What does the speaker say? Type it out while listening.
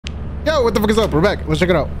Yo, what the fuck is up? We're back. Let's check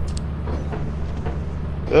it out.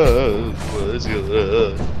 Let's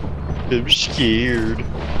go. I'm scared.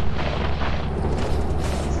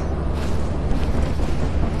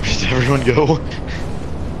 Where did everyone go?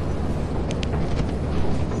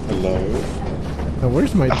 Hello? Now,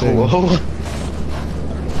 where's my thing? Hello?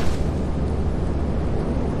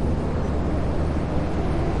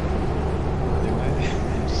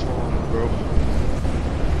 Bro.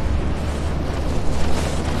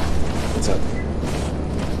 What's up?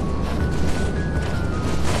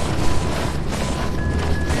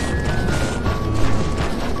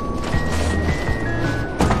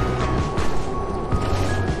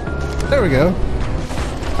 There we go.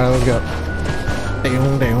 Alright, let's go.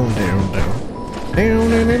 Down, down, down, down. Down,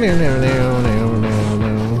 down, down, down, down, down, down,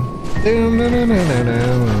 down. Down, down, down, down, down,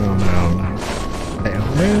 down, down.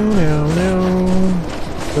 Down, down, down,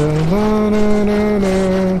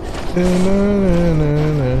 down. Down, down, down,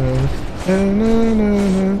 down. Down, down,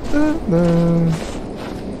 down, down, down.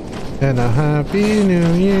 And a happy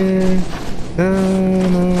new year.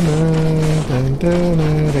 Down, down, down, down,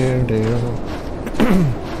 down, down.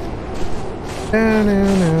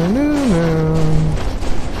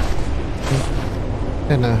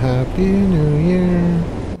 And a happy new year.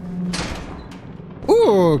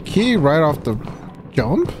 Ooh, key right off the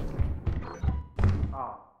jump.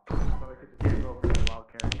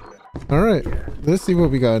 Alright, let's see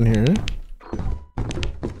what we got in here.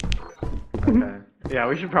 Okay. Yeah,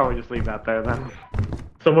 we should probably just leave that there then.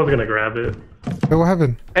 Someone's gonna grab it. Hey, what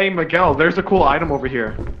happened? Hey Miguel, there's a cool item over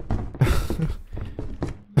here.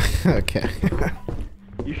 Okay.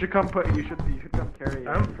 You should come come carry it.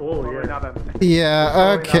 I'm full, Well, yeah.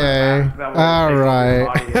 Yeah, okay. Alright.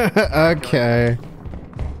 Okay.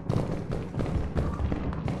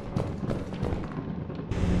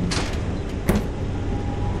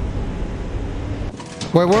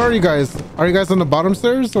 Wait, where are you guys? Are you guys on the bottom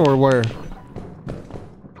stairs or where?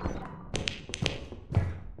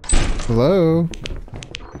 Hello?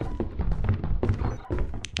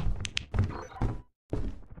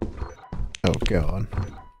 Oh god.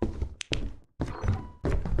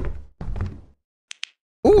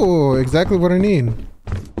 Ooh, exactly what I need.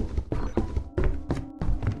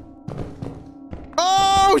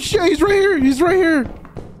 Oh shit, he's right here. He's right here.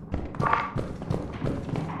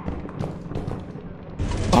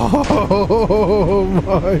 Oh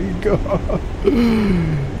my god.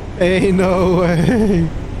 Ain't no way.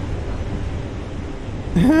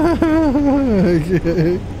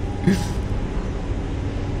 Okay.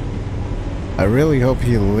 I really hope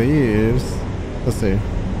he leaves. Let's see.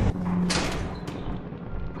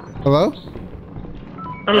 Hello?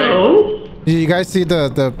 Hello? Did you guys see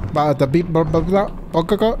the beep blah blah blah?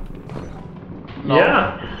 No.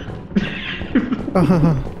 Yeah.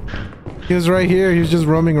 He was right here. He was just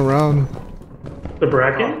roaming around. The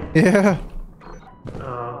bracket? Yeah.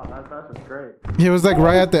 Oh, that's just great. He was like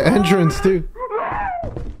right at the entrance too.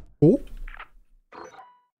 Oh.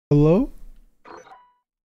 Hello?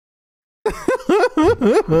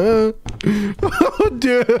 Oh,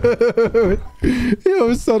 dude.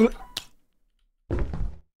 Yo, son.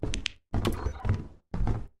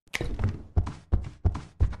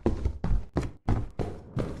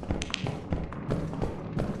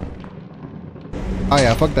 Oh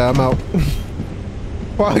yeah, fuck that, I'm out.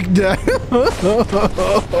 Fuck that.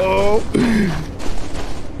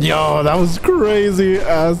 Yo, that was crazy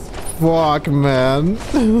as fuck, man.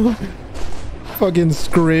 Fucking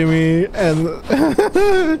screamy and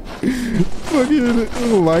fucking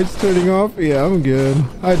lights turning off. Yeah, I'm good.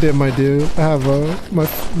 I did my due. I have my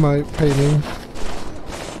painting.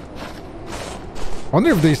 I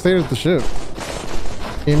wonder if they stayed at the ship.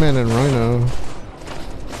 E-Man and Rhino.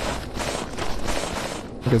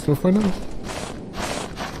 I guess we'll find out.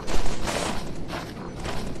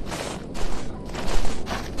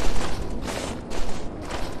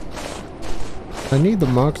 I need the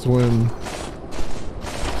Mox win.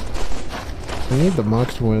 I need the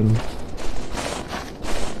Mox win.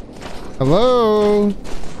 Hello?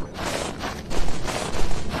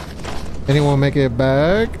 Anyone make it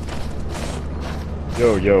back?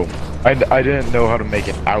 Yo. I didn't know how to make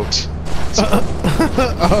it out. So.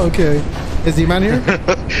 Oh, okay. Is E-Man here?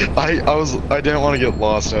 I didn't want to get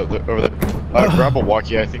lost over there. Grab a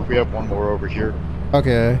walkie. I think we have one more over here.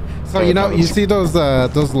 Okay. So you know, you see those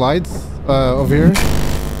lights over here?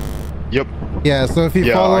 Yep. Yeah. So if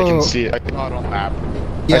you follow, I can see it. I saw it on the map.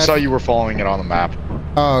 Yeah. I saw you were following it on the map.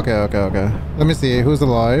 Oh, okay. Let me see who's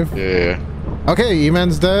alive. Yeah. Okay,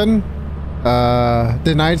 E-Man's dead.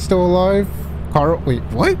 Denied's still alive. Carl, wait,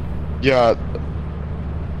 what? Yeah.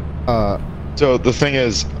 So the thing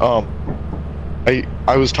is,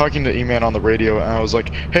 I was talking to E-Man on the radio, and I was like,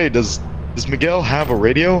 "Hey, does Miguel have a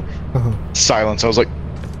radio?" Silence. I was like,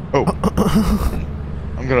 "Oh,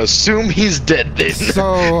 I'm gonna assume he's dead then."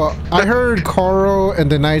 So I heard Caro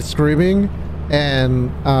and the Knight screaming,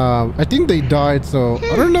 and I think they died. So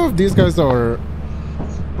I don't know if these guys are.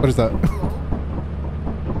 What is that?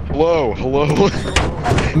 Hello.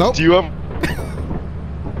 Nope. Do you have?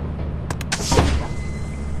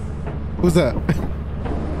 Who's that?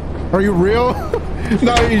 Are you real?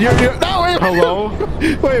 No, you're no, wait. Hello?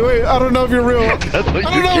 Wait. I don't know if you're real. That's what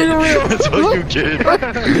I don't know if you're real. That's what you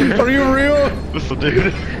get. Are you real? Listen,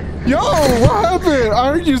 dude. Yo, what happened? I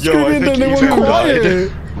heard you screaming and it was E-Man quiet.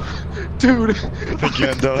 died. Dude. I think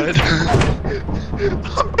Ian died.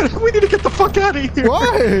 We need to get the fuck out of here.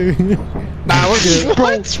 Why? Nah, we're good.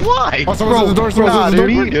 What? Why? Oh, someone's at the door. Someone's at the door.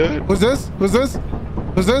 We're good.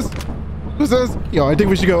 Who's this? Yo, I think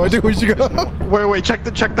we should go. Wait, check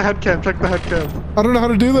the head cam. Check the head cam. I don't know how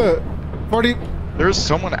to do that. Party. There's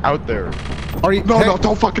someone out there. Are you? No,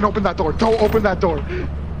 don't fucking open that door. Don't open that door.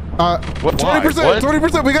 What?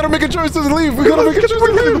 20%. We gotta make a choice to leave. We gotta make a choice to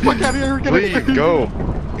Get the leave. fuck out of here. Please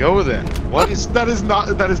go then. What is? That is not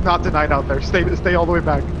denied out there. Stay all the way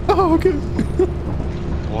back. Oh, okay.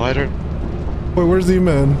 What are? Wait, where's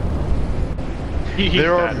E-Man?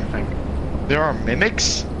 There are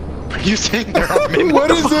mimics. Are you saying there are mimics?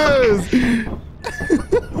 What is this?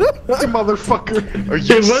 You motherfucker. Are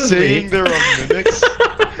you It was saying me. there are mimics?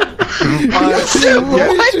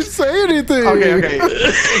 Why did you say anything? Okay.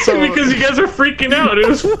 So Because you guys are freaking out. It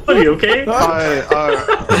was funny, okay?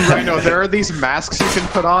 Rhino, there are these masks you can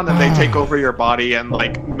put on, and they take over your body and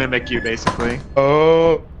like mimic you, basically.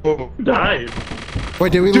 Oh. Died.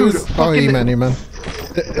 Wait, did we Dude, lose? Oh, fucking- E-Man.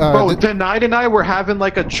 Bro, Denied and I were having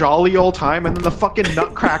like a jolly old time, and then the fucking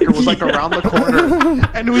Nutcracker was like around the corner,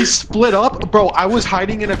 and we split up. Bro, I was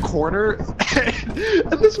hiding in a corner, and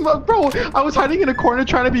I was hiding in a corner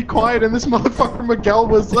trying to be quiet, and this motherfucker Miguel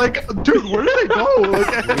was like, "Dude, where did they go?"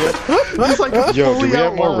 Like, he's like, Yo, do fully we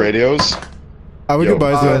have out more loud. radios? We Yo, can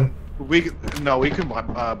buy some. We can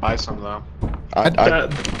buy some though.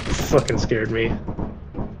 That fucking scared me.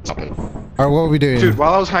 Stop it. Alright, what are we doing? Dude,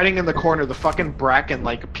 while I was hiding in the corner, the fucking Bracken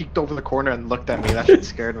like peeked over the corner and looked at me. That shit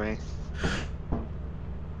scared me.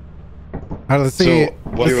 Alright, let's see. So,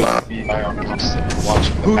 what do you watch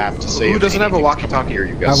the map to say? Who if doesn't have a anything's walkie-talkie? coming here,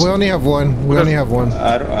 you guys? We only have one.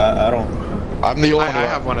 I don't. I'm the only I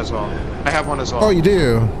have one as well. Oh, you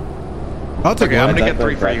do? I'll take Okay, I'm one. gonna get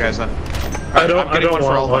 3 for you guys then. I don't I'm getting want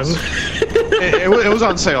for all of one. us. it was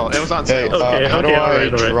on sale. It was on Hey, sale. Okay, how do okay, I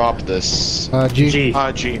alright. drop this? G. G.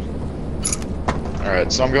 G.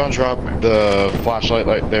 Alright, so I'm going to drop the flashlight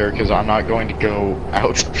right there because I'm not going to go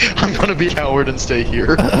out. I'm going to be Howard and stay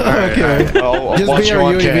here. Okay. I'll Just watch be you our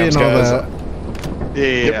on UAV cams, and all guys.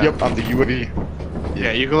 that. Yep, I'm the UAV.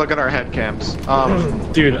 Yeah, you can look at our head cams.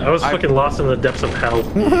 Dude, I was fucking lost in the depths of hell.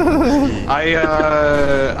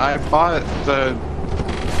 I bought the.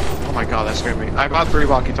 Oh my god, that scared me. I bought 3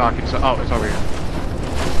 walkie-talkies. Oh, it's over here.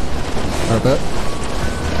 Alright, bet.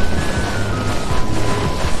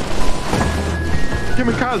 Give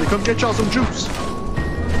me Kylie, come get y'all some juice.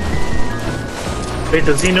 Wait,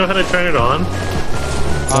 does he know how to turn it on?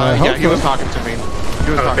 I hope Yeah, he was so. talking to me.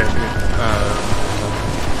 He was talking Okay. to me.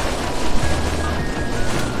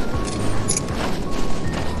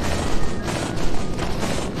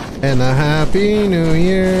 And a happy new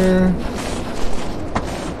year.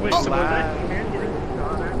 Wait, so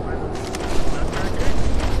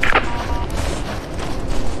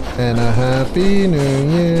And a happy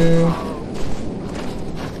new year.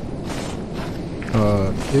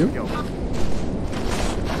 You?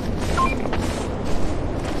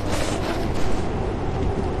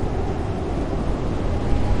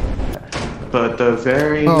 But the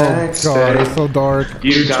very Oh next god, day, it's so dark.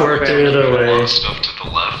 you twerked it away. Stuff to the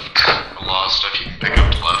left. A lot of stuff you can pick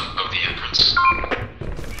up to the left of the entrance.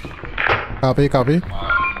 Copy.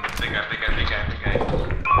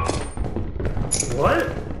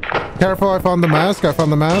 What? Careful, I found the mask.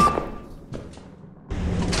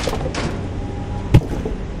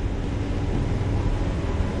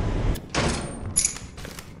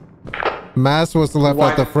 Mask was left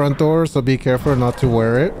at the front door, so be careful not to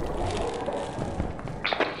wear it.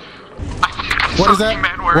 What is that?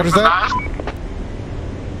 What is that?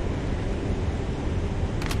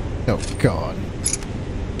 Oh god.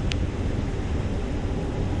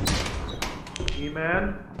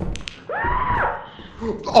 E-Man.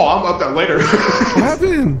 Oh, I'm up that later. What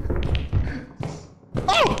happened?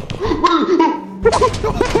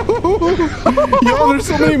 Yo, there's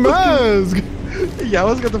so many masks. Yeah,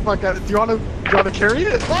 let's get the fuck out of it. Do you wanna carry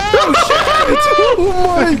it? Oh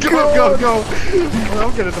my Go, god! go. Well,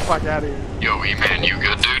 I'm getting the fuck out of here. Yo, E-Man, you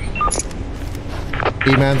good, dude?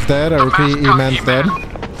 E-Man's dead. I repeat, E-Man's dead.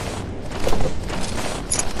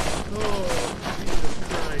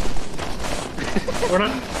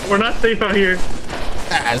 We're not safe out here.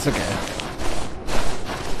 Ah, it's okay.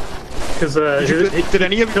 Cause Did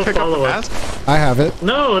any of you he'll pick up the follow us. mask? I have it.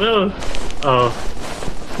 No.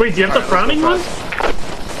 Oh. Wait, do you have the frowning one?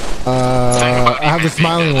 I have the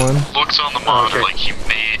smiling one. Looks on the monitor okay. like he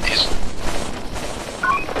made his.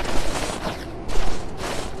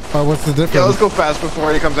 Oh, what's the difference? Yeah, let's go fast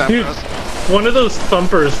before he comes after Dude, us. one of those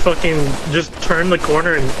thumpers fucking just turned the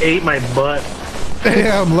corner and ate my butt.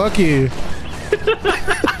 Yeah, I'm lucky.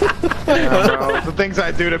 Yeah, bro, the things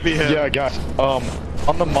I do to be him. Yeah, guys.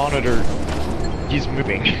 On the monitor, he's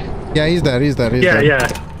moving. Yeah, he's dead. He's dead. He's dead. Yeah.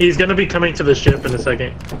 He's gonna be coming to the ship in a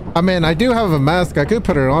second. I mean, I do have a mask. I could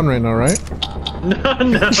put it on right now, right? No,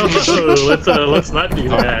 let's not do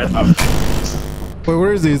that. Wait,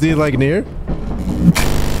 where is he? Is he like near?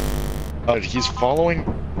 He's following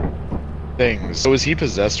things. So is he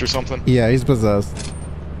possessed or something? Yeah, he's possessed.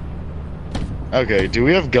 Okay, do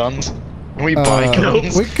we have guns? Can we buy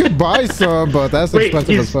guns? We could buy some, but that's Wait,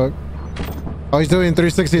 expensive as fuck. Oh, he's doing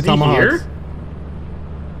 360 Is he tomahawks. here?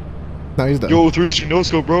 No, he's dead. Yo, 360 no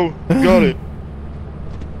scope, bro. You got it.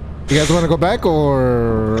 You guys want to go back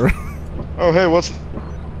or? Oh, hey, what's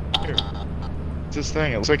here? What's this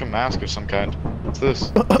thing? It looks like a mask of some kind. What's this?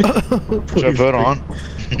 Should I put on?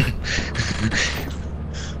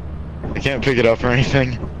 I can't pick it up or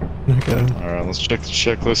anything. Okay. Alright, let's check the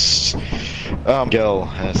checklist. Miguel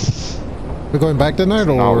has We're going back tonight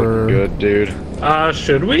not or? looking good, dude.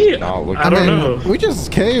 Should we? Not looking I don't know. We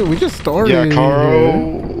just came. We just started. Yeah,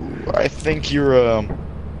 Caro, I think you're, I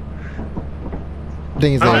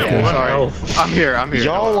think he's Oh, like, yeah. Sorry. Oh. I'm here.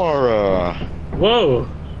 y'all are, Whoa.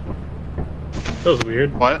 That was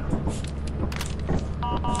weird. What?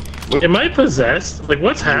 Am I possessed? Like,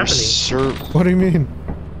 what's happening? What do you mean?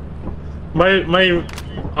 My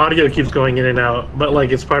audio keeps going in and out, but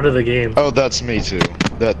like it's part of the game. Oh, that's me too.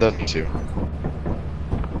 That's me too.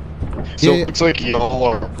 So Yeah. it looks like y'all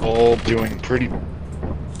are all doing pretty.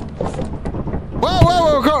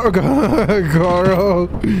 Whoa, Caro!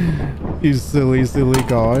 You silly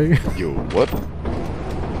guy. Yo, what?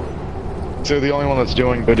 So the only one that's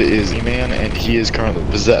doing good is E-Man, and he is currently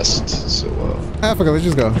possessed. So, Ah, fuck it, let's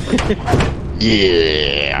just go.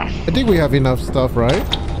 yeah. I think we have enough stuff, right?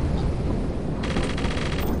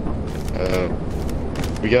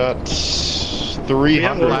 We got On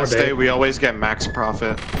 300. the last day, we always get max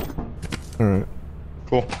profit. Alright.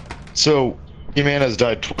 Cool. So, E-Man has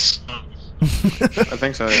died twice. I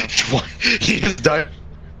think so, yeah. He has died.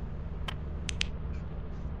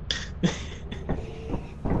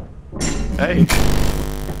 Hey.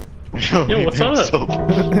 Yo, what's up?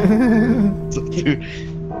 So, dude.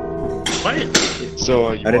 What? So,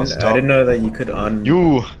 I didn't know that you could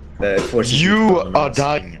You You are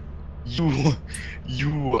dying.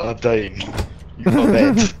 You are dying. You are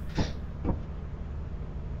dead.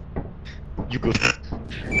 You good.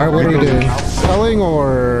 Alright, what are we doing? Selling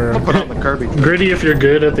or? Put on the Kirby. Gritty if you're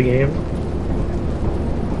good at the game.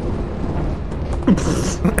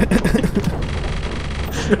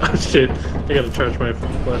 Oh shit. I gotta charge my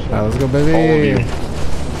flashlight. Alright, let's go, baby.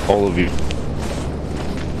 All of you.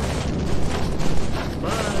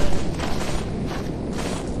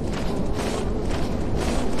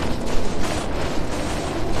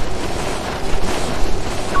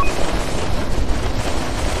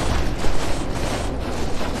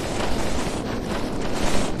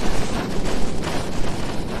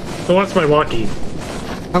 Who wants my walkie?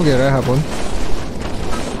 I'm good, I have one.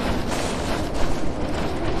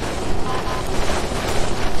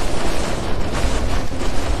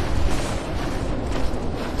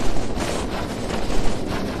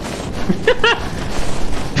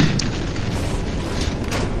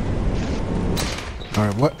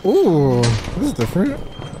 Alright, what? Ooh, this is different.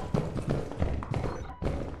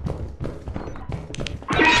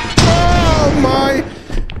 Oh my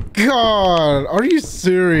god! Are you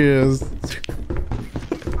serious?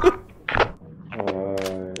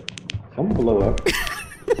 Someone blow up.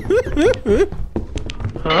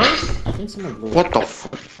 Huh? I think someone blew up. What the f?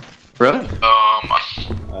 Really?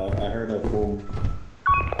 I heard a boom.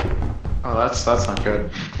 Oh, that's not good.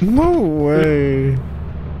 No way.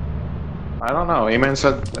 I don't know. E-Man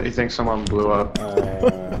said that he thinks someone blew up. I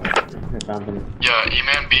found him. Yeah,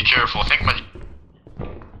 E-Man, be careful. I think my.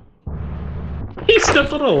 He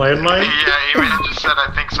stepped on a landmine? Yeah, E-Man just said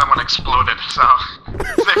I think someone exploded, so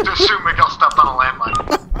safe to assume Miguel stepped on a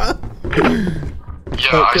landmine.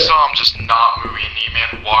 Yeah, I saw him just not moving, and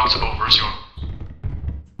E-Man walks over to him.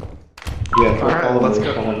 Yeah, Alright, follow let's me,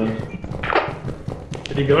 go. follow me.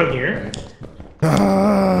 Did he go in here?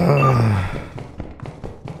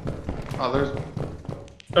 Oh, there's.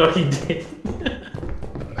 Oh, he did.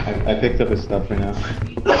 I picked up his stuff right now.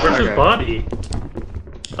 Where's his Okay. body?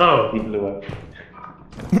 Oh, He blew up.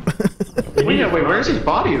 Wait, yeah, wait, where's his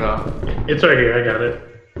body though? it's right here. I got it.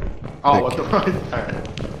 Oh, what the fuck? Alright.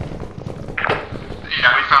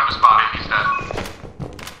 Yeah, we found his body. He's dead.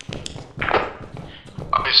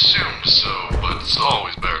 I assumed so, but it's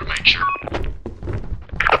always better to make sure.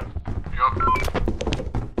 Yup.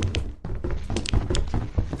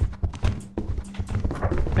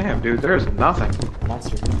 Damn, dude, there's nothing.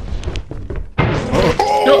 Monster.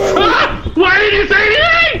 No. Ah! Why did you say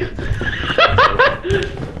anything?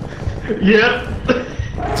 Yep.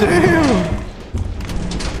 Damn!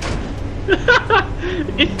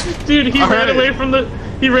 Dude, he ran Alright. away from the.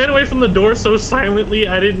 He ran away from the door so silently.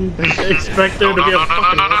 I didn't expect there to be a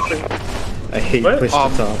fucking monster. I hate What? push to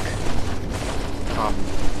talk.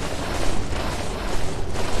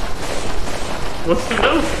 What's the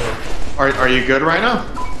no for? Are you good right now?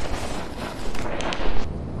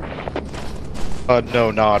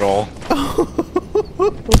 No, not at all.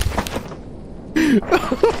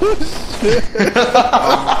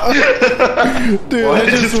 Dude, What? I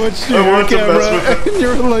just watched I your wanted to mess camera with him. and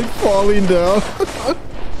you're like falling down.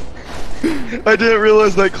 I didn't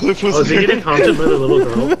realize that cliff was Oh, is he there. getting haunted by the little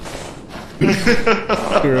girl?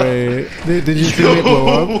 Great. Did you see me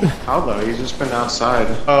blow up? How though? You've just been outside.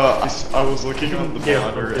 I was looking on the Yeah,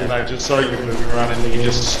 monitor okay. and I just saw you moving around and you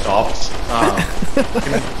just stopped.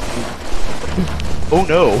 Oh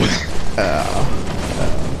no.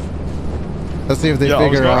 Let's see if they Yeah, I was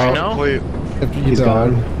figure going out to play. if you He's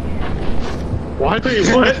died. gone. Why? Wait,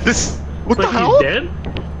 what? This. What Like the hell? he's dead?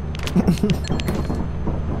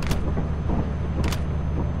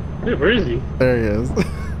 Dude, where is he? There he is.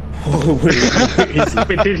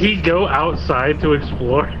 Wait, did he go outside to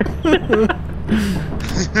explore? He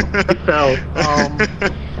fell.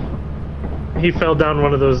 He fell down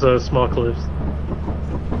one of those small cliffs.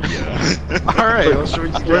 Yeah. Alright, well, should we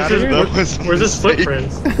just get Where's out his, of here? That was a where's his mistake.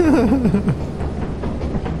 footprints?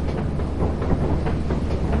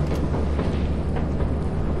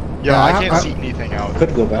 Yeah, I I- can't I- see anything out.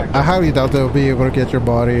 Could go back. I highly doubt they'll be able to get your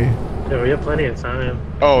body. Yeah, we have plenty of time.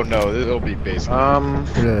 Oh no, it'll be basically. Yeah.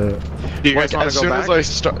 Do you guys Like, want as to go soon back?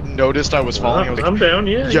 as I noticed I was falling, I was like, I'm down,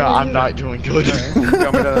 yeah. yeah, I'm not doing good. You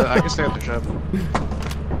want me to, I can stay at the ship.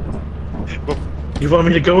 You want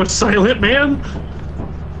me to go with Silent Man?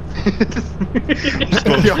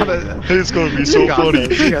 You wanna- It's gonna be so You got funny.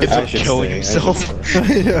 this, you got It's I like should killing stay, I himself. should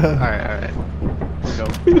stay. Yeah. Alright. We'll go.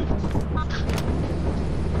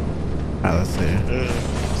 Alright, let's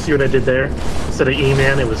see. See what I did there? Instead of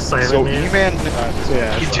E-Man, it was Silent So Man. E-Man,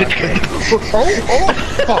 Yeah, he it's did.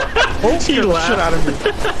 Oh, He scared the laughed. shit out of me.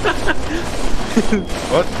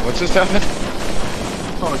 What's just happened?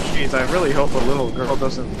 Oh jeez, I really hope the little girl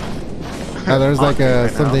doesn't. There's like haunt me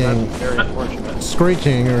right now. something That's very unfortunate.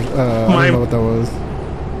 screeching or I My- don't know what that was.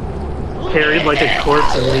 Carried like a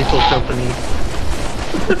corpse in Lethal Company.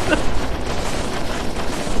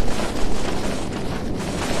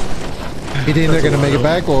 You think they're gonna make it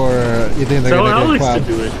back, or you think they're Tell gonna get Alex to clapped?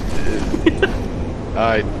 do it.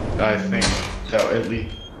 I think that at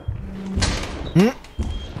least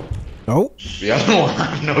Oh, the other one I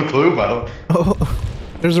have no clue about. oh,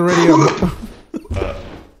 there's a radio.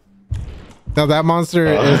 Now that monster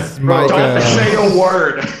is Mike. Don't say a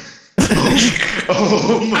word.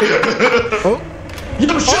 Oh my god. Oh,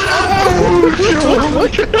 Yo, shut up!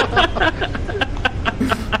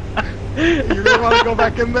 You really want to go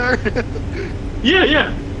back in there? Yeah,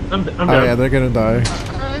 yeah. I'm oh down. yeah, they're gonna die.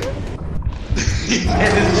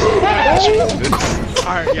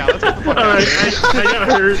 Alright, yeah, let's get the fuck out. Alright, I got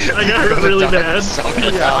hurt. I got hurt really bad.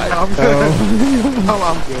 Yeah, I'm good. Oh,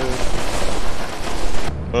 I'm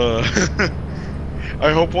good.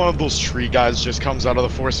 I hope one of those tree guys just comes out of the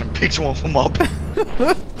forest and picks one of them up.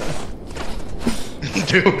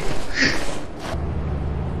 Dude.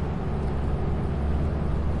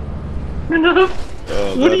 No.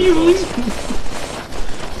 What are you leaving?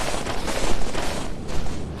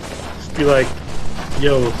 Just be like,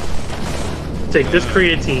 yo, take this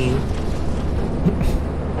creatine.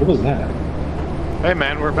 What was that? Hey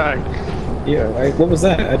man, we're back. Yeah, what was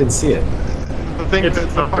that? I didn't see it. The thing It's is,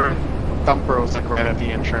 the Thumper. Thumper was like right at the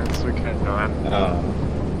entrance. We couldn't go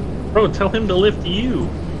in. Bro, tell him to lift you.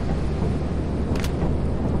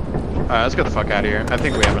 Alright, let's get the fuck out of here. I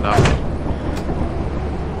think we have enough.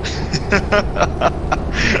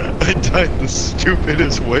 I died the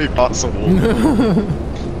stupidest way possible.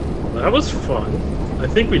 That was fun. I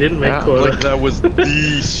think we didn't make Yeah, quota. Like that was the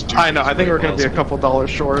stupidest. I know. I think way we're gonna be a possible. couple dollars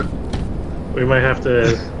short. We might have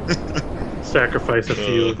to sacrifice a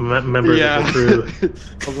few members of the crew.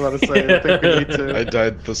 I was about to say. I think we need to. I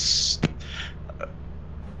died the s-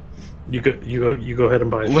 You go ahead and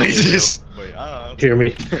buy it. laziest. Wait, Hear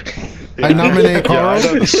me? I nominate yeah, I Carl.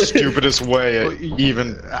 died the stupidest way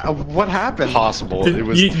even What happened? possible. It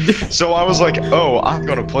was. So I was like, oh, I'm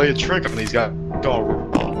gonna play a trick on these guys. Go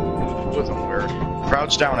with them where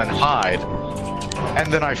crouch down and hide.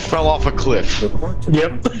 And then I fell off a cliff.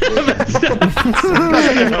 Yep. And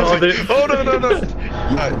I was like, oh no.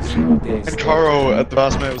 And Caro at the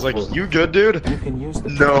last minute was like, you good, dude?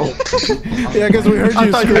 No. Yeah, because we heard I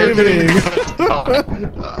you thought you were screaming.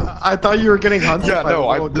 I thought you were getting hunted Yeah, by no,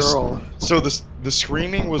 a little girl. So the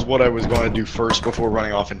screaming was what I was going to do first before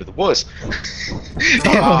running off into the woods.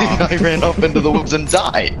 I ran off into the woods and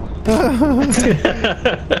died.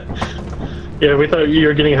 Yeah, we thought you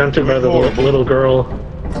were getting hunted by the little girl.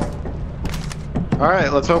 All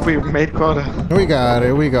right, let's hope we made quota. We got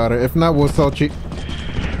it. If not, we'll sell cheap.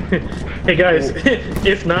 Hey guys,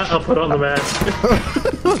 if not, I'll put on the mask.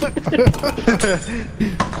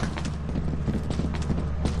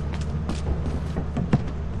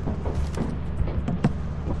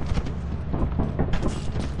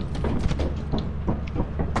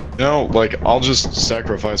 No, like, I'll just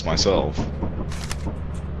sacrifice myself.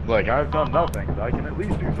 Like, I've done nothing, but I can at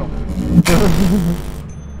least do something.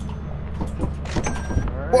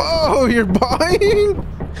 Whoa, you're buying?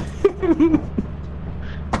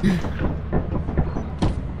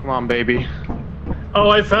 Come on, baby. Oh,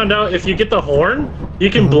 I found out if you get the horn, you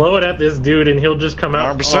can blow it at this dude and he'll just come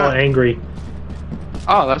out 100%. all angry.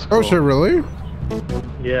 Oh, that's cool. Oh shit, really?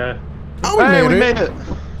 Yeah. Oh, we Hey, made we it. made it.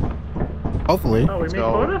 Hopefully. Oh, we made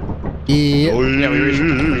go. quota? Yeah. Yeah,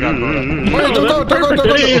 we got quota. Wait, Oh, don't that's go, don't go, perfect.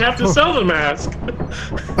 don't Then you go. have to sell the mask.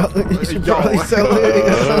 You should probably sell it.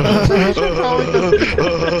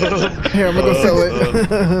 Here, I'm gonna go sell it.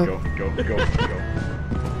 Go.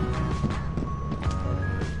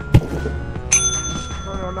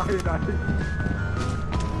 No, you're not.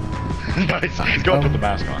 Nice. Go put the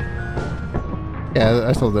mask on. Yeah,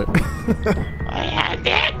 I sold it.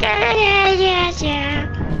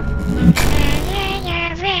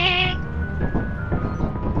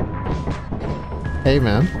 Hey,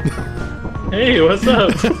 man. Hey, what's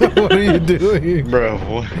up? What are you doing? Bro,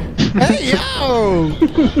 what? Hey, yo!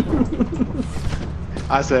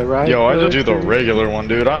 I said right. Yo, I just do the regular one,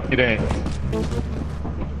 dude. I'm eating.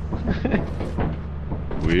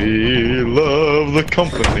 We love the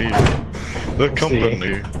company. The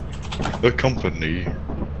company. The company.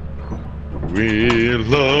 We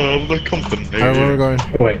love the company. Alright, where are we going?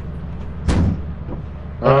 Wait.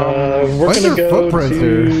 We're Why is gonna there go footprints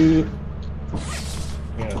to...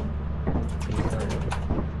 Yeah.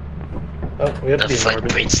 Oh, we have to be in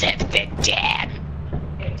orbit.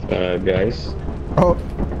 Guys. Oh,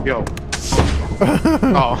 Yo.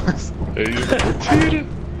 Oh. It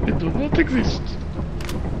does not exist.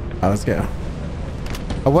 let's go.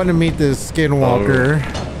 I want to meet this skinwalker.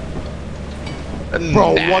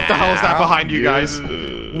 Bro, what the hell is that behind you guys?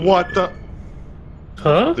 What the?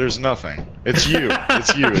 Huh? There's nothing. It's you.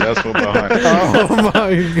 It's you. That's what's behind. Oh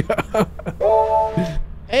my god.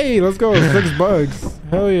 Hey, let's go. $6.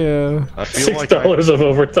 Hell yeah. I feel like $6 of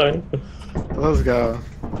overtime. Let's go.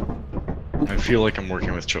 I feel like I'm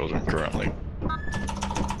working with children currently.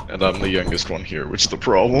 And I'm the youngest one here, which is the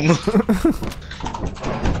problem.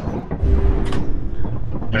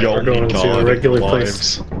 Alright, Y'all we're going need to God a in regular your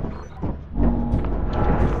place. lives.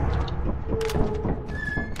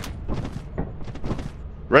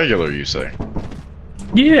 Regular, you say?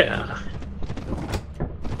 Yeah.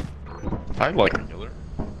 I like regular.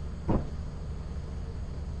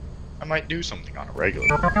 I might do something on a regular.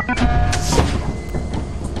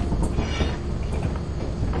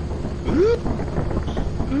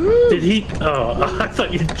 Did he? Oh, I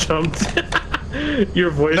thought you jumped. Your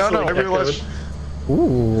voice. No, like, I realized.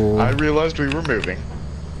 Ooh. I realized we were moving.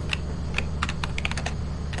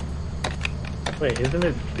 echoed. Wait, isn't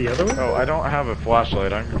it the other one? Oh, I don't have a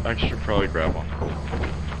flashlight. I should probably grab one.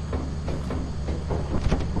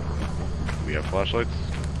 Do we have flashlights?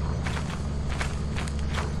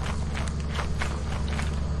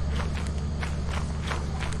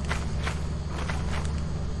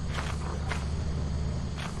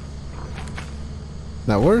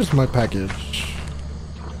 Now, where's my package?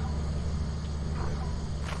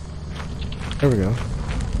 There we go.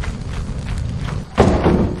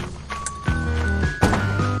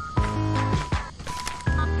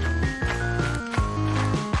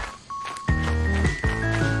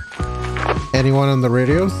 Anyone on the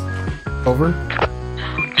radios? Over.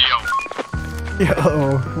 Yo.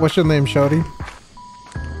 Yo, what's your name, Shorty?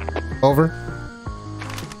 Over.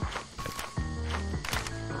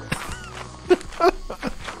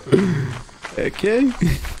 Okay.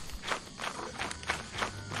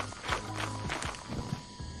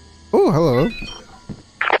 Oh, hello.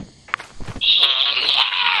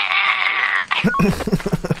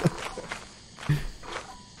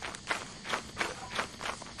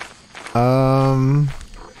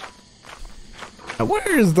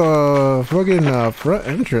 Where is the fucking front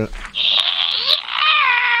entrance?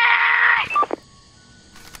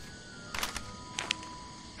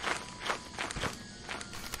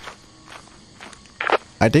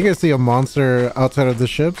 I think I see a monster outside of the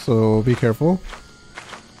ship, so be careful.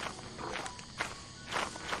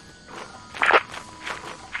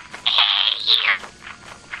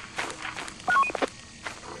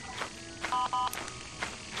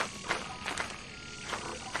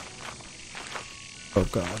 Oh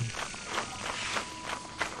god.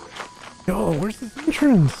 Yo, where's this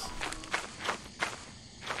entrance?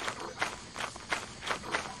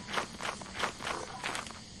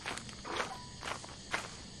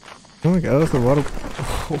 Oh my god, that's a lot of...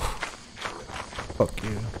 Oh. Fuck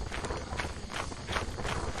you.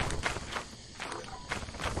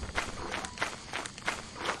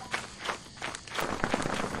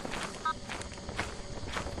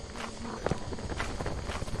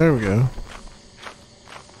 There we go.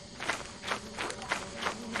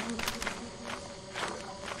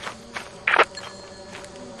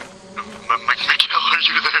 Miguel, are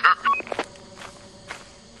you there?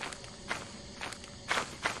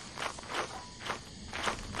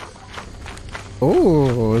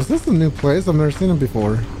 Oh, is this a new place? I've never seen it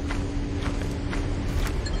before.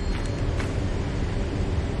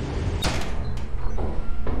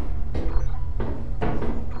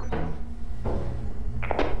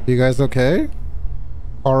 You guys okay?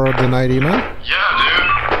 Aro denied email? Yeah,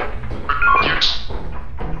 dude.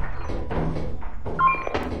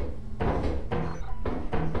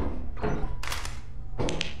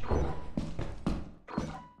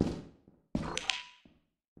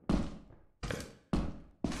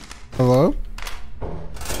 Hello?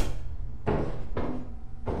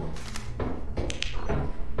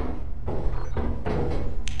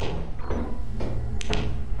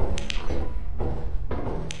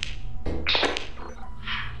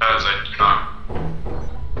 As I do not.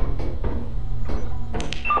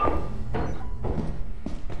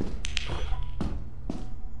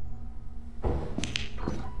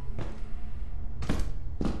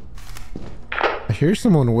 I hear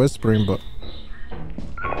someone whispering, but...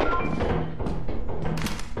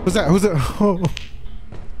 Who's that? Who's that? Oh.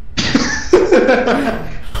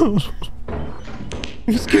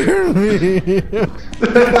 You scared me.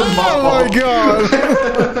 Oh my god.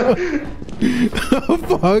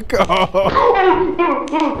 Fuck off.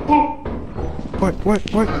 What?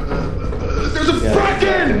 There's a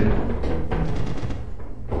Kraken!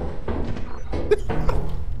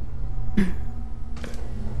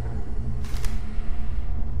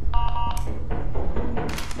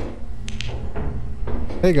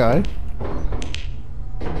 Hey guy.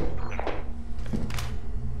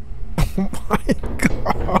 Oh my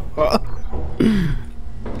god.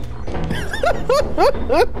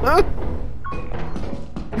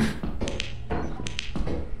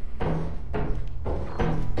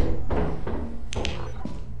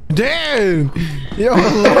 Damn! Yo,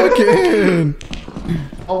 look in!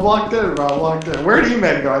 I'm locked in, bro. I'm locked in. Where'd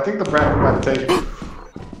E-Man go? I think the Brad might have taken it.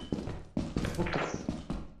 What the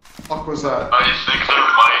fuck was that? I think there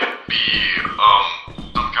might be,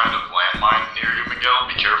 some kind of landmine near you, Miguel.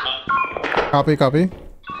 Be careful. Copy.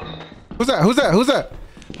 Who's that?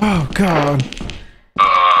 Oh god.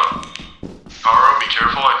 Taro, be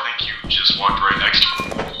careful. I think you just walked right next to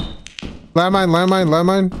him.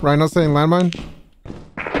 Landmine. Rhino saying landmine.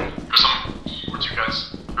 There's some. Where'd you guys?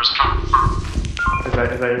 There's a truck. Is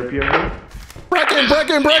that your POV?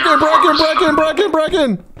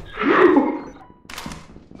 Bracken!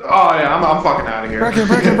 Oh yeah, I'm fucking out of here.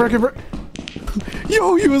 Bracken.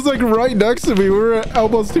 Yo, he was like right next to me. We were at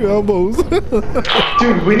elbows to elbows.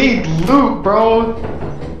 Dude, we need loot, bro.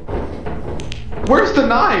 Where's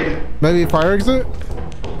denied? Maybe fire exit?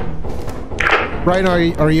 Right,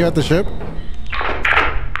 are you at the ship? What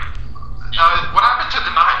happened to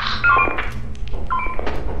the knife?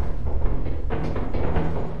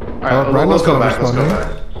 Alright, let's go back.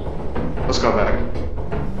 Let's go back.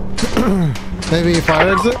 Maybe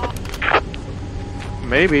fire exit?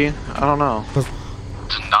 Maybe. I don't know.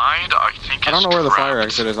 Denied, I think. I don't know where the fire trapped.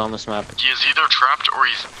 exit is on this map. He is either trapped or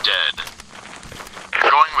he's dead. I'm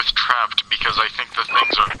going with trapped because I think the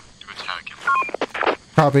things are to attack him.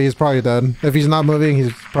 Copy, he's probably dead. If he's not moving,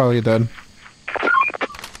 he's probably dead.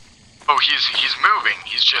 Oh, he's moving.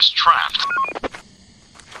 He's just trapped.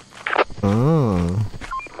 Oh.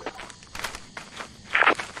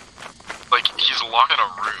 Like he's locked in a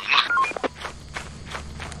room.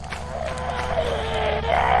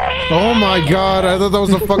 Oh my god, I thought that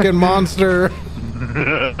was a fucking monster.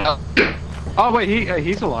 Oh wait,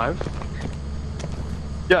 he's alive.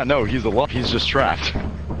 Yeah, no, he's alive. He's just trapped.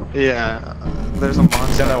 Yeah, there's a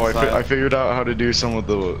monster. Yeah, no, outside. I figured out how to do some of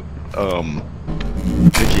the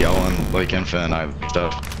Vicky Ellen like Infinite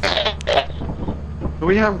stuff. Do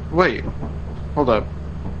we have? Wait, hold up.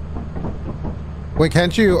 Wait,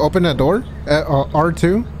 can't you open that door?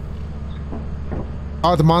 R2?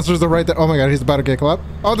 Oh, the monsters are right there. Oh my god, he's about to get clapped.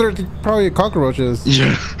 Oh, they're probably cockroaches.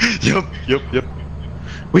 Yeah. Yep.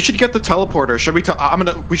 We should get the teleporter. Should we?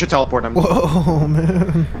 We should teleport him. Whoa,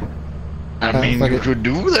 man. I mean, like you it. could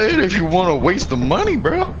do that if you want to waste the money,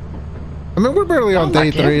 bro. I mean, we're barely on day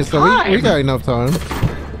 3, so we got enough time.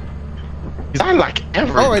 I like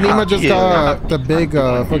every. Oh, and Ema just got the big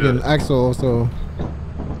fucking axle, so.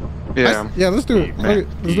 Yeah. Yeah, let's do it. Okay,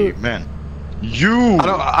 let's do it. Man, you.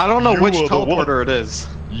 I don't know you which are the one. teleporter it is.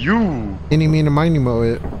 You. Any, meeny, miny, mo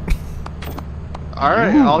it. All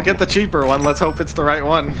right, I'll get the cheaper one. Let's hope it's the right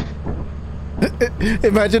one.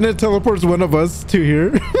 Imagine it teleports one of us to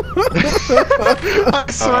here. I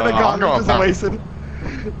swear to God, I'm we're just going- wasted.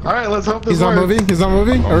 All right, let's hope this He's not works. moving. He's not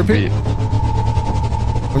moving. I repeat.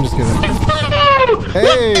 I'm just kidding.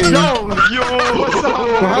 Hey! Yo, Yo.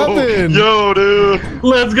 What happened? Yo, dude.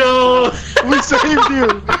 Let's go! we saved you.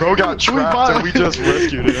 Bro got trapped bought- and we just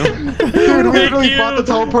rescued him. Dude, we Thank literally you. bought the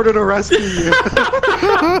teleporter to rescue you.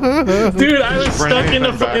 Dude, I was bring stuck in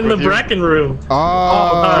anything back the with you? Bracken room.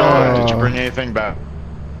 Oh. Did you bring anything back?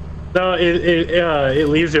 No, it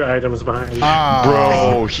leaves your items behind. Ah.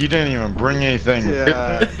 Bro, he didn't even bring anything.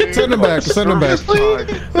 Yeah. Send him back. Send him back. Send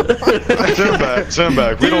him back. Send him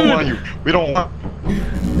back. We don't want you. We don't want.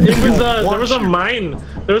 It was there want was a you. mine.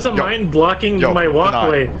 There was a mine blocking Yo, my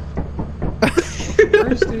walkway.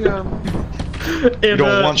 Where's the And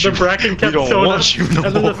don't want the you. Bracken We kept don't showing want up. you no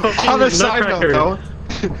And then the more. fucking other side note nutcracker.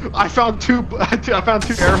 though? I found two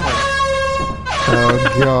airmen.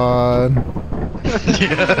 Oh god.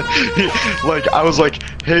 Yeah. Like I was like,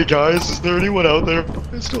 hey guys, is there anyone out there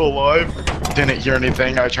still alive? Didn't hear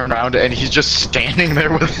anything. I turned around and he's just standing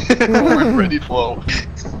there with ready to blow.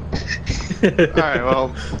 Alright,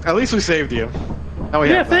 well, at least we saved you. Now we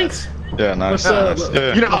Yeah, have that. thanks. Yeah, nice. What's up?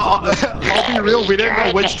 Yeah. You know, I'll be real, we didn't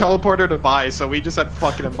know which teleporter to buy, so we just had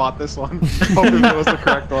fucking and bought this one. Hoping it was the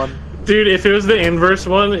correct one. Dude, if it was the inverse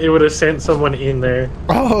one, it would have sent someone in there.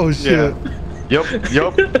 Oh shit. Yep.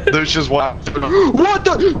 There's just one. What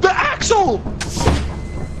the axle?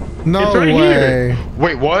 No It's right way.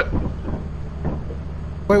 Wait, what? Wait,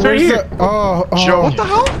 right where's here. the? Oh. Joe, What the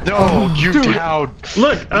hell? No, you Dude. cowed.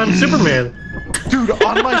 Look, I'm Superman. Dude,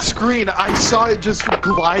 on my screen, I saw it just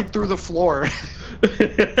glide through the floor.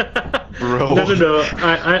 Bro. No.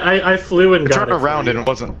 I flew and got Turned it. around and it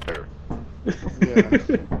wasn't there.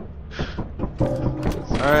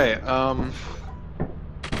 Alright,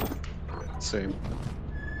 let's see.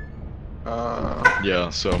 Yeah,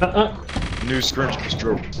 so Uh-uh. new script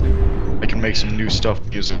stroke. I can make some new stuff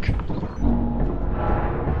music.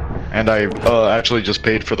 And I actually just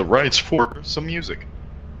paid for the rights for some music.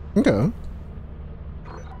 Okay.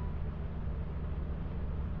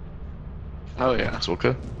 Oh yeah. That's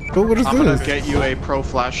okay. But what is I'm gonna this? get you a pro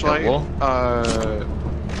flashlight. Yeah,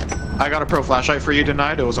 I got a pro flashlight for you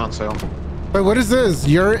tonight. It was on sale. Wait, what is this?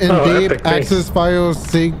 You're in Oh, deep epic, thanks. access file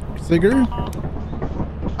Sigger?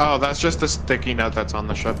 Oh, that's just a sticky note that's on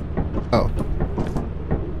the ship. Oh.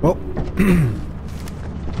 Well.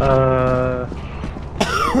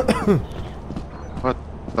 What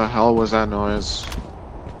the hell was that noise?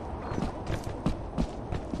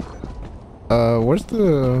 Where's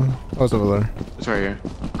the? Oh, it's over It's right here.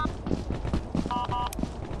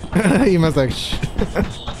 there. You must like. Shh.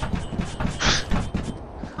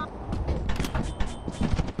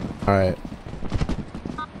 All right.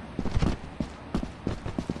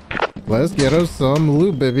 Let's get us some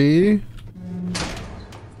loot, baby.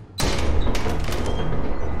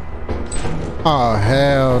 Oh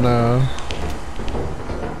hell no.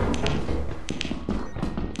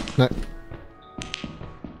 No.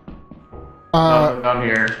 Down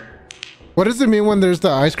here. What does it mean when there's the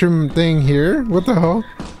ice cream thing here? What the hell?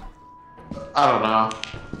 I don't know.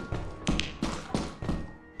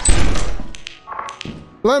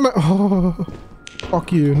 Let me. Oh,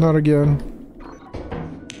 fuck you! Not again.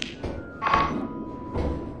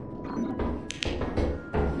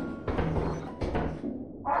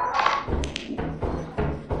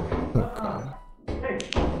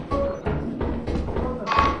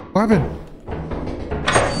 What happened?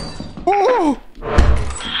 Oh!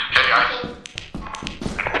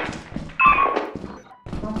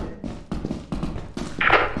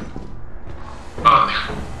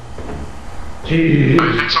 Hey, Jeez.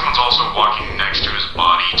 I think someone's also walking next to his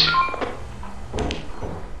body too.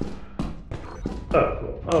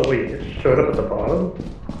 Oh wait, it showed up at the bottom?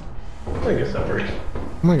 I guess that works.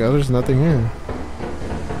 Oh my god, there's nothing here.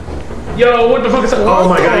 Yo, what the fuck is that? What Oh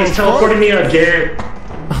my god, the he's fuck? teleporting me again.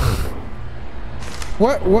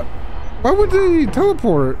 What? Why would they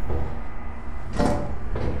teleport?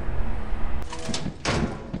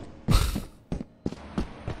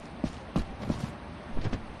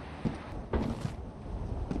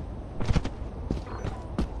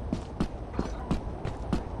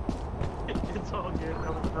 It's all good.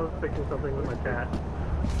 I was fixing something with my cat.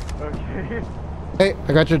 Okay. Hey,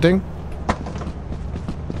 I got your thing.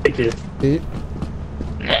 Thank you. Hey.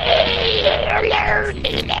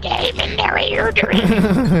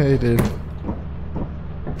 Hey, dude.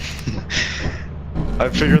 I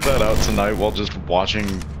figured that out tonight while just watching,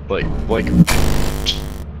 like.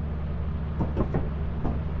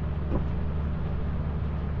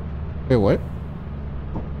 Wait, what?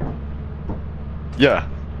 Yeah.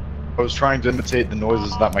 I was trying to imitate the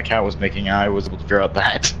noises that my cat was making, and I was able to figure out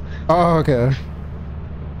that. Oh, okay.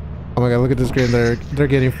 Oh my god, look at the screen. They're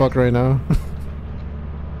getting fucked right now.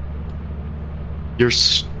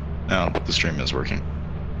 No, the stream is working.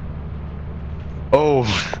 Oh.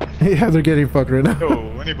 Yeah, they're getting fucked right now.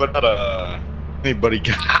 Yo, anybody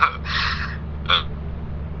got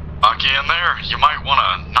Aki in there, you might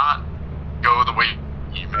wanna not go the way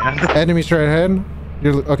you man. Enemy straight ahead.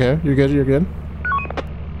 You're okay. You're good. You're good.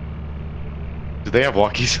 Do they have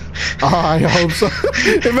walkies? Oh, I hope so.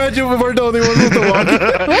 Imagine if we're the only ones with the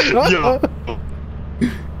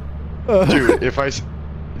walkie. Yo. Dude, if I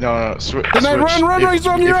no, switch. Then I run, he's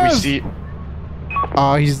on your If we ass. see,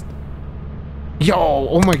 He's. Yo!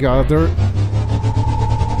 Oh my god, they're.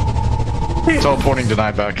 teleporting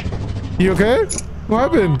denied back. You okay? What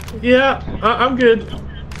happened? Yeah, I'm good.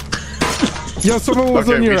 Yo, someone was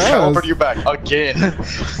Okay, on we your ass. teleported you back again.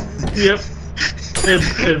 Yep.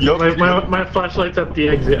 My flashlight's at the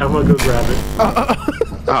exit. I'm gonna go grab it.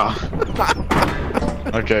 Oh.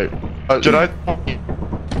 Okay. Should I?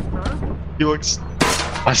 He looks.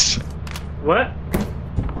 What?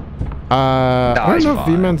 I don't know if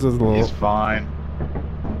V-Man's is a little. He's fine.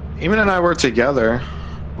 Eamon and I were together.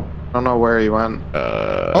 I don't know where he went.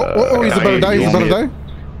 Oh, he's about to die. He's about to die.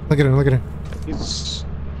 Look at him. Look at him. He's.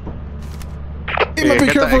 He might be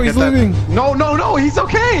Get careful. that- He's get that- leaving. No, he's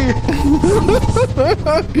okay.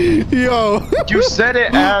 Yo. You said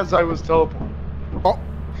it as I was teleporting.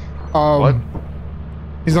 What?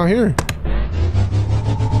 He's not here.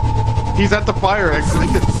 He's at the fire exit.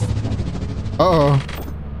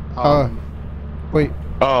 Wait.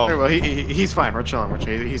 Oh. Well, he's fine. We're chilling.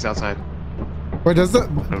 He's outside. Wait, does that?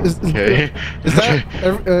 Okay. Is that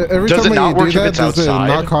every Does time it not that you work do if that, it's does it outside?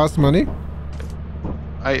 not cost money?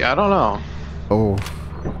 I don't know. Oh.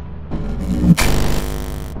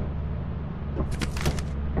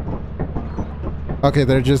 Okay,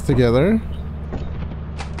 they're just together.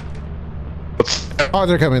 Oh,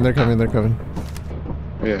 they're coming. They're coming. They're coming.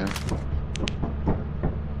 Yeah.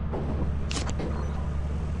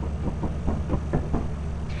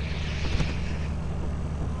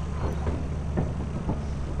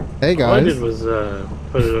 Hey All I guys, did was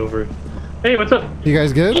put it over. Hey, what's up? you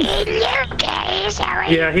guys good?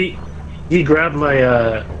 Yeah, he grabbed my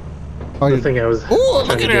Oh, the you. thing I was. Oh,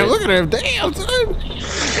 look trying at to him! get. Look at him! Damn, son.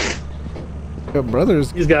 Yo,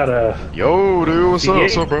 brothers. He's got a. Yo, dude, what's up?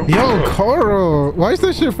 What's up, bro? Yo, Carl, why is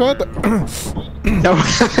that shit fat?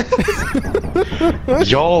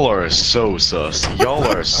 Y'all are so sus. Y'all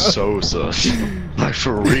are so sus. Like,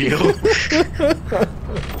 for real.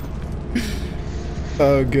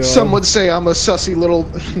 Oh god. Some would say I'm a sussy little.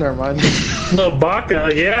 Never mind. No,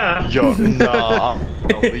 Baka, yeah. Yo, nah,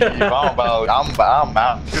 I'm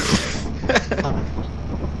out.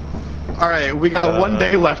 All right, we got 1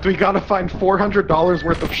 day left. We gotta find $400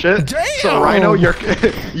 worth of shit. Damn! So Rhino,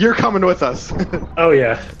 you're coming with us. Oh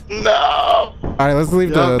yeah. No. All right, let's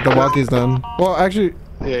leave the walkies then. Well, actually,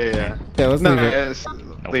 Yeah. let's No, leave it. yes,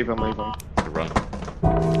 leave him. Run.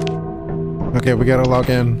 Okay, we gotta log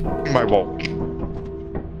in. My walkie.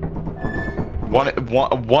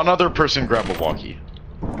 One other person grab a walkie.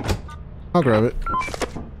 I'll grab it.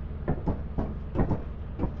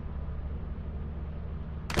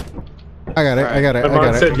 I got it. I got it. My I mom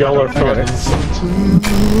got said it. y'all are I got it. friends.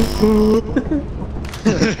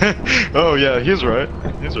 Oh yeah, he's right.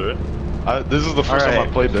 He's right. This is the first time Alright.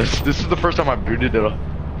 I played this. This is the first time I booted it up.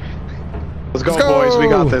 Let's go, Let's go. boys. We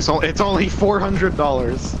got this. It's only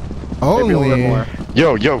 $400. Maybe a little bit more.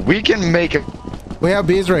 Yo, we can make it. We have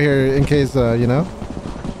bees right here in case, you know.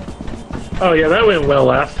 Oh yeah, that went well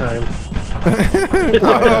last time.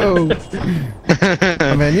 Oh.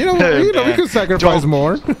 I mean, you know, we could sacrifice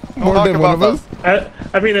more than one of us.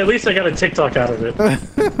 I mean, at least I got a TikTok out of it.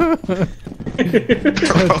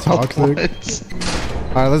 That's toxic.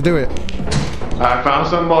 All right, let's do it. I found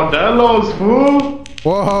some Modelos, fool.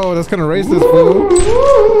 Whoa, that's kind of racist, fool.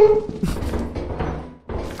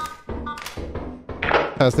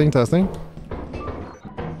 Testing. Testing.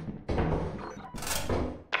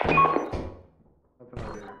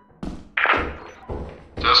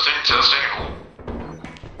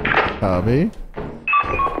 Copy.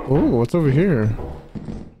 Ooh, what's over here?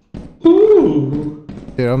 Ooh.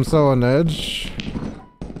 Dude, I'm so on edge.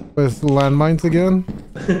 With landmines again.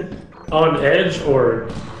 On edge or?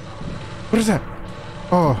 What is that?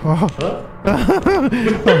 Oh. Huh?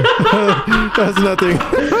 That's nothing.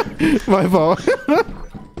 My fault.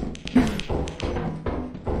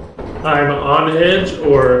 I'm on edge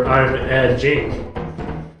or I'm edging.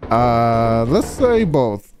 Let's say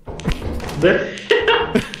both.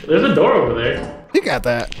 There's a door over there. You got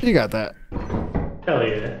that. Hell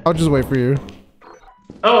yeah. I'll just wait for you.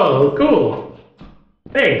 Oh, cool.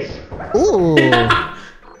 Thanks. Ooh.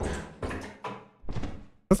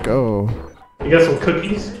 Let's go. You got some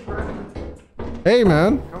cookies? Hey,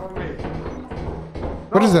 man.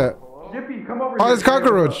 What is that? Yippee, come over Oh, it's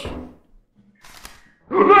cockroach.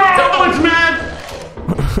 Oh, it's mad!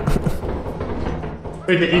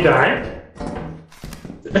 Wait, did he die?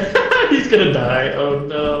 He's gonna die. Oh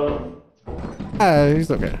no.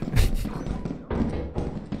 He's okay.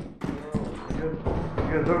 You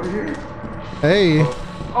guys over here? Hey.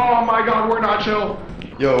 Oh my god, we're not chill.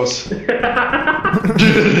 Yo. I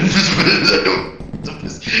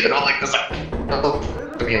don't like this.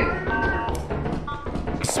 Okay.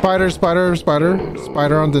 Spider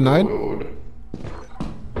undenied.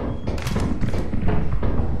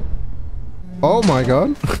 Oh my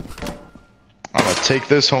god. I'm gonna take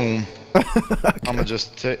this home. I'm gonna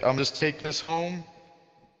just take this home.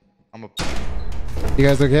 You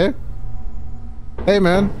guys okay? Hey,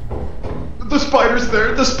 man. The spider's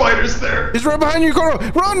there. He's right behind you, Koro.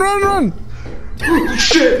 Run.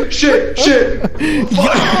 Shit.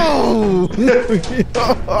 Yo!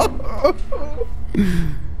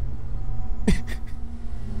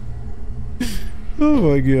 Oh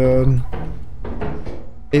my god.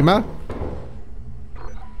 Ema?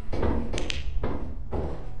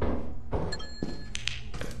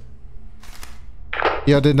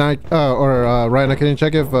 Yeah, Ryan, can you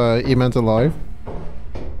check if Ema's alive?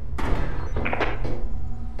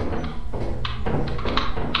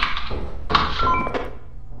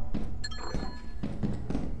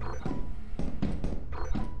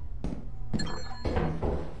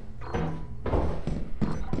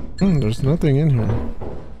 There's nothing in here.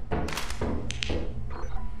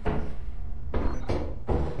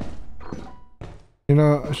 You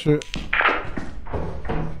know, I should...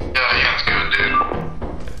 Yeah, Ian's good, dude.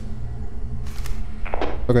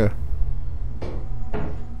 Okay.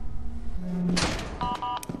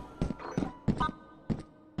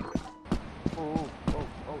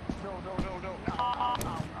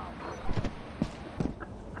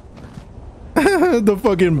 The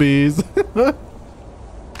fucking bees.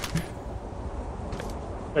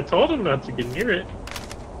 I told him not to get near it.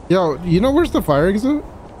 Yo, you know where's the fire exit?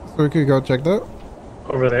 So we could go check that?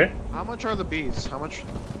 Over there? How much are the bees? How much?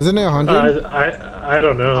 Isn't it 100? I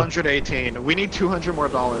don't know. 118. We need $200 more.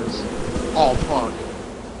 Oh fuck.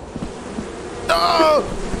 Oh!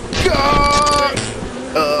 God!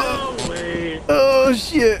 No way. Oh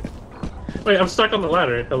shit! Wait, I'm stuck on the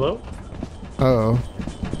ladder. Hello? Uh oh.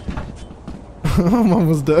 I'm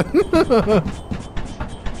almost done.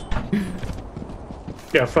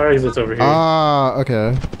 Yeah, fire exit's over here. Ah,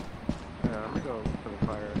 okay. Yeah, let me go for the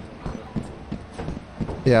fire.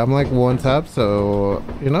 Yeah, I'm like one tap, so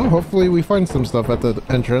you know, hopefully we find some stuff at the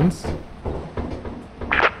entrance.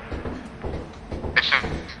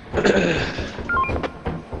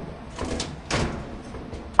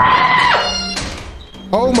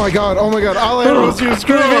 Oh my god, all I heard was you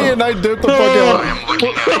screaming and I dipped the fuck out.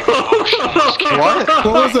 What?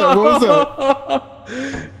 What was that?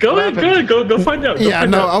 Go find out. Go Yeah,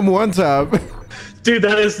 find no, out. I'm one tap. Dude,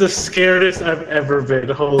 that is the scariest I've ever been.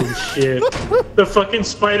 Holy shit. The fucking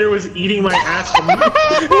spider was eating my ass.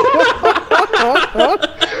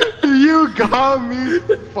 You got me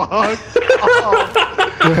fucked up.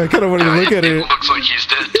 Yeah, I kind of wanted to look at it. Looks like he's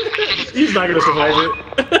dead to me. He's not gonna survive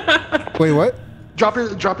it. Wait, what? Drop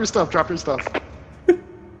your stuff.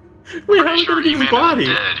 Wait, how are Pretty we sure gonna get his E-Man body? is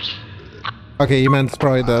dead. Okay, E-Man's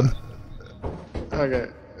probably dead. Okay.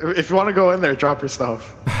 If you want to go in there, drop your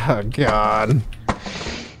stuff. Oh, God.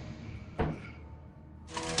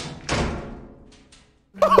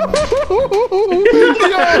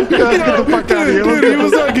 Get the fuck out of here. Dude, he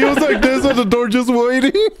was like this at the door just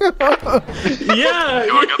waiting. Yeah.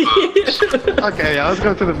 Yo, I got the... Okay, yeah, let's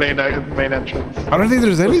go to the main entrance. I don't think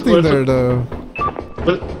there's anything Let's- there though.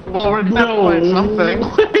 Well, we're No, something.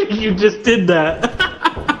 you just did that.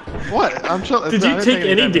 What? I'm chill. Did you take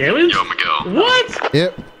any damage? Yo, Miguel. What?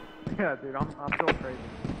 Yep. Yeah, dude, I'm still crazy.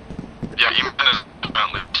 Yeah, E-Man is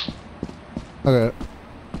apparently... Okay.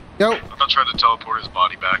 Yo. I'm not trying to teleport his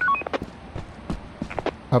body back.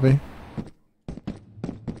 Copy.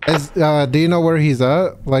 Is do you know where he's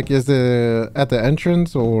at? Like, is it at the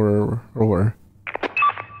entrance or where?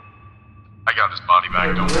 I got his body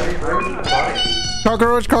back, don't worry.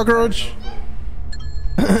 Cockroach, cockroach.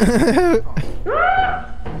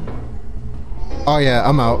 Oh yeah,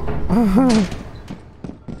 I'm out.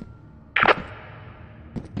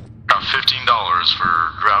 Got $15 for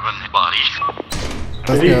grabbing his body.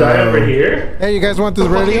 Let's Did he go. die over here? Hey, you guys want this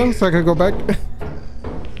radio so I can go back?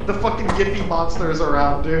 The fucking Yippee monster is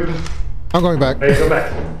around, dude. I'm going back. Hey, go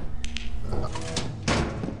back.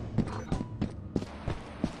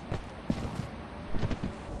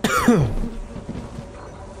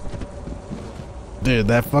 Dude,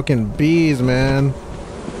 that fucking bees, man.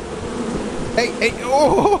 Hey,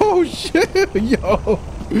 oh shit, yo.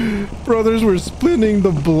 Brothers were splitting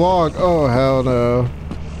the block. Oh, hell no.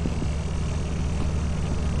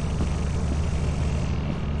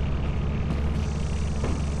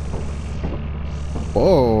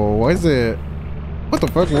 Whoa, why is it? What the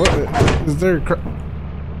fuck? What is there?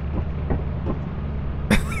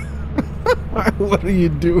 What are you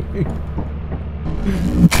doing?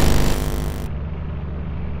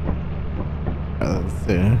 Let's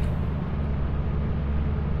see.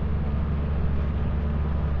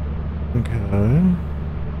 Okay.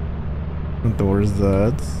 What door is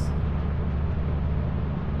that?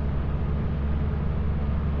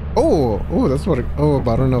 Oh, that's what. Oh,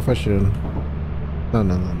 but I don't know if I should. No.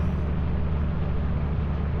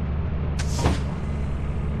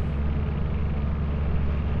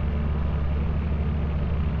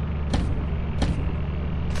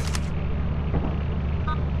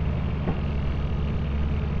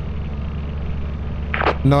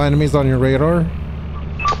 No enemies on your radar?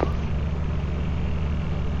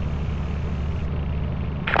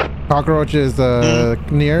 Cockroach is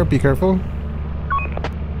near, be careful.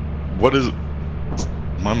 What is...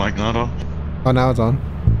 My mic not on? Oh, now it's on.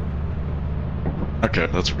 Okay,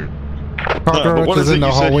 that's weird. Cockroach what is is in it the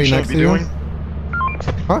you said hallway you shouldn't next be to you. doing?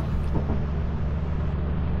 Huh?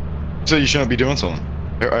 You said you shouldn't be doing something.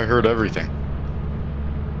 I heard everything.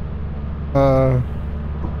 I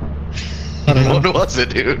don't know. What was it,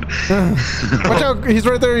 dude? Watch out! He's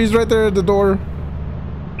right there. He's right there at the door.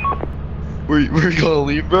 Were you gonna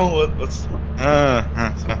leave, bro? What's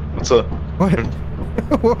up? What?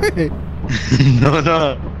 What?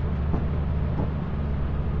 No.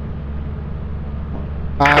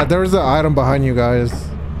 There's an item behind you guys.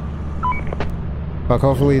 But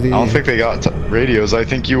hopefully the. I don't think they got radios. I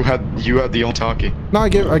think you had the old talkie. No, I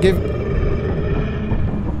gave.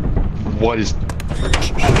 What is?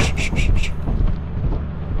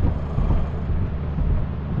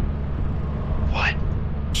 What?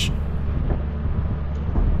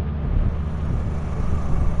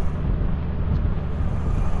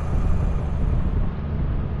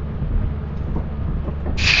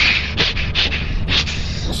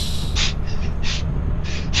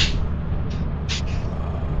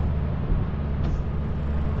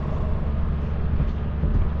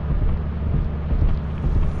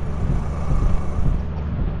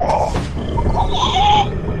 Oh!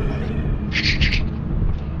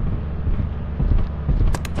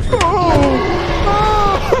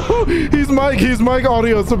 He's Mike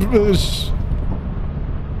audio.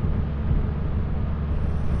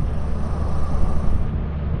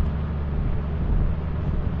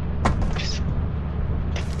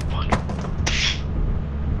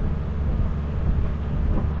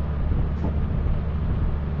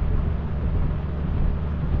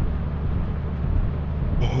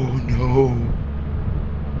 Oh no.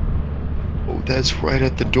 Oh, that's right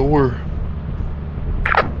at the door.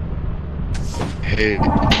 Hey,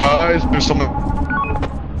 guys, there's someone.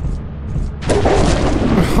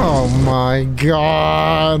 Oh my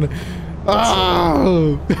god.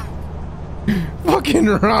 Oh. Fucking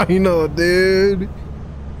rhino, dude.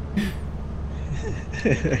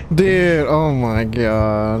 Dude, oh my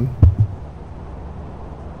god.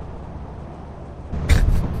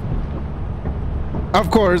 Of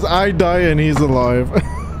course, I die and he's alive.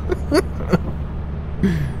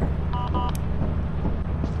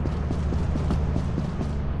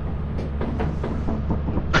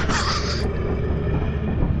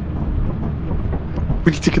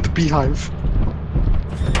 We need to get the beehive.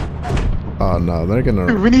 Oh no, they're Dude,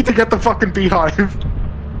 gonna. we need to get the fucking beehive.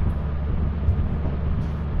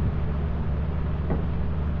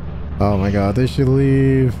 Oh my god, they should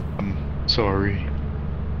leave. I'm sorry.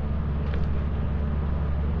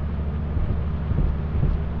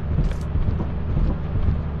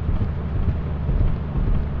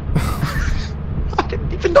 I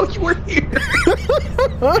didn't even know you were here.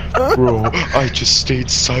 Bro, I just stayed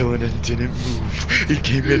silent and didn't move. It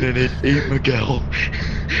came in and it ate Miguel.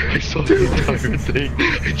 I saw the entire thing.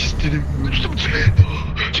 I just didn't move.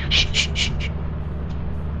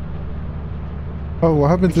 Oh, what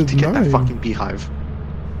happened to To get that nine? fucking beehive.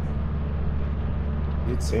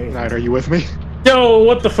 You'd say. Night, are you with me? Yo,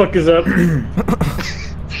 what the fuck is up? Yeah.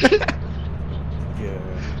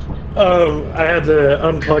 I had to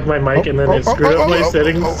unplug my mic and then it screwed up my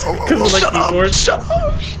settings because of my keyboard. Shut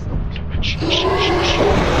up!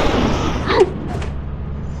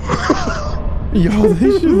 Yo,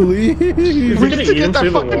 they should leave. Is We it need gonna to eat get him that through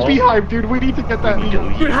the fucking wall? beehive, dude. We need to get that.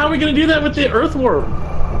 Dude, how are we gonna do that with the earthworm?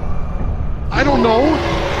 I don't know.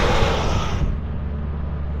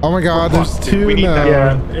 Oh my god, there's fucked, dude. two We need now. that.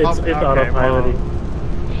 Yeah, it's Okay, autopiloting.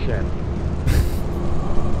 Shit.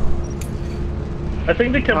 I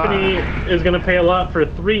think the company is gonna pay a lot for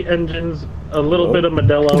 3 engines, a little bit of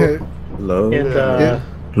Modelo, Okay. Low. and Yeah.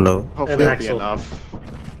 Low. Hopefully And it'll be Axel. enough.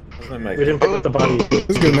 we didn't pick up the body.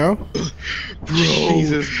 It's good now.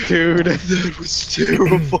 Jesus, dude. That was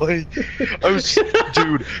terrifying. I was,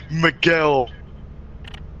 dude, Miguel.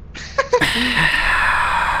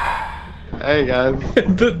 Hey guys.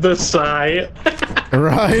 the sigh.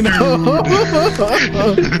 Right now.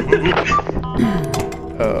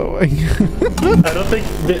 Oh my god.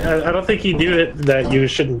 I don't think he knew that you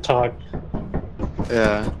shouldn't talk.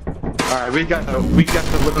 Yeah. All right, we got to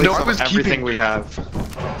literally No, I sell was everything keeping- we have.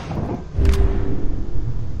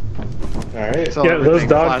 Alright. Sell Yeah, those everything,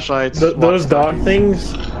 dog flashlights. those dog walkie-talkies.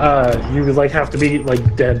 things. You like have to be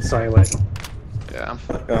like dead silent. Yeah,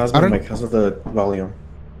 How's I my don't- mic? How's the volume?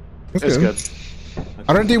 That's it's good. good.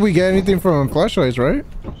 I don't think we get anything from flashlights, right?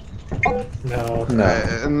 No,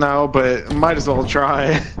 No. No, but might as well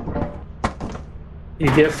try. you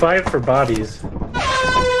get 5 for bodies.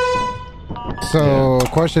 So,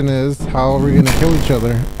 question is, how are we gonna kill each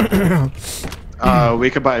other? We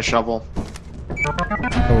could buy a shovel.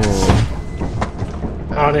 Oh.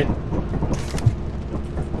 On it.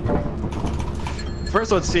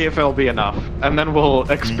 First, let's see if it'll be enough, and then we'll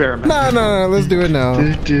experiment. No, let's do it now.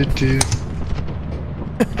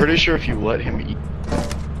 Pretty sure if you let him eat.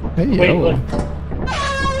 Hey, Wait, yo. look.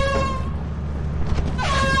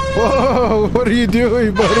 Whoa, what are you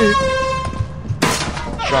doing, buddy?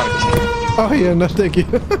 Trying to Oh yeah, no thank you.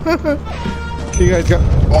 You guys got...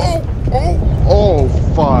 Oh,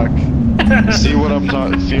 fuck. see what I'm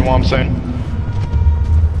talking. See what I'm saying?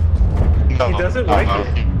 No, He doesn't like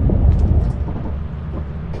it.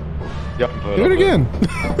 Yep. Do it again.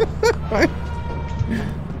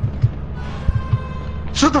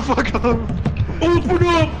 Shut the fuck up. Open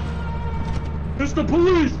up! It's the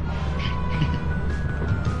police!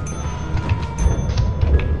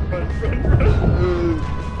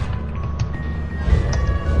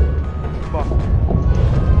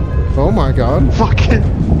 Oh my god.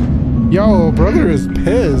 Fucking Yo, brother is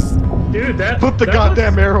pissed. Dude, that put the that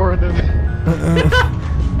goddamn arrow in him.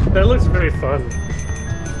 that looks very fun.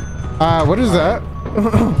 What is that?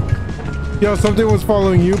 Yo, something was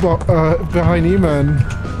following you behind E-Man.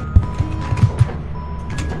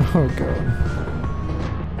 Oh god.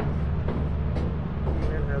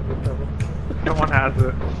 No one has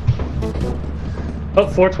it. Oh,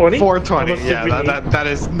 420? 420. Almost Yeah, did we need- that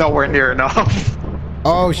is nowhere near enough.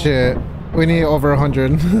 Oh shit. We need over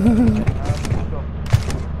 100.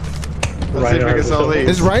 Let's see if we can sell these.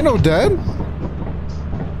 Is Rhino dead?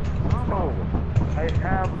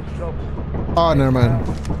 Oh, never mind.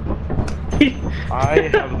 I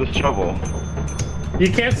have the shovel.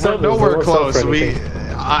 You can't sell We're those, they nowhere won't sell close. for anything.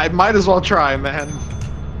 I might as well try, man.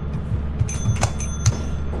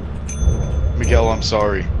 Miguel, I'm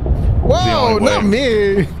sorry. Whoa, only not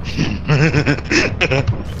me.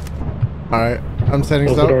 Alright, I'm setting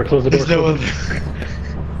Close this the door, up. close the door. There's no close other.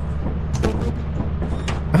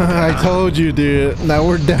 I told you, dude. Now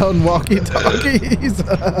we're down walkie-talkies.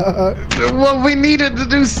 Well, we needed to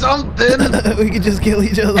do something. We could just kill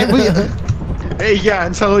each other. Hey, yeah,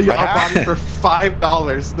 and sell you a I body for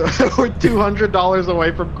 $5. We're $200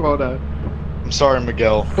 away from quota. I'm sorry,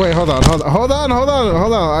 Miguel. Wait, hold on.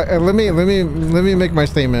 Let me make my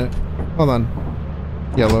statement. Hold on.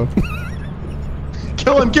 Yellow.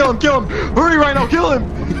 Kill him! Hurry right now, kill him!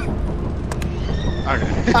 Okay.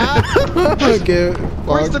 Okay.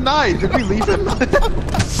 Where's the knife? Did we leave him?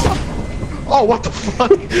 Oh, what the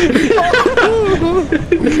fuck?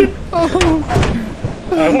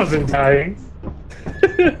 I wasn't dying.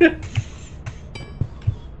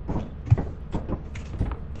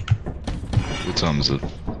 What time is it?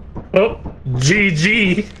 Oh,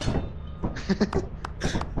 GG.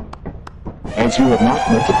 As you have not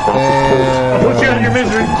met the proper I'll put you out of your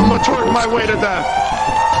misery. I'm gonna twerk my way to death.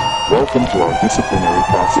 welcome to our disciplinary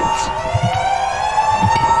process.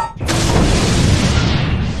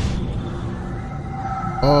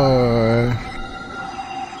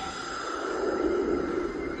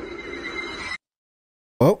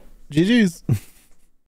 Well, GG's.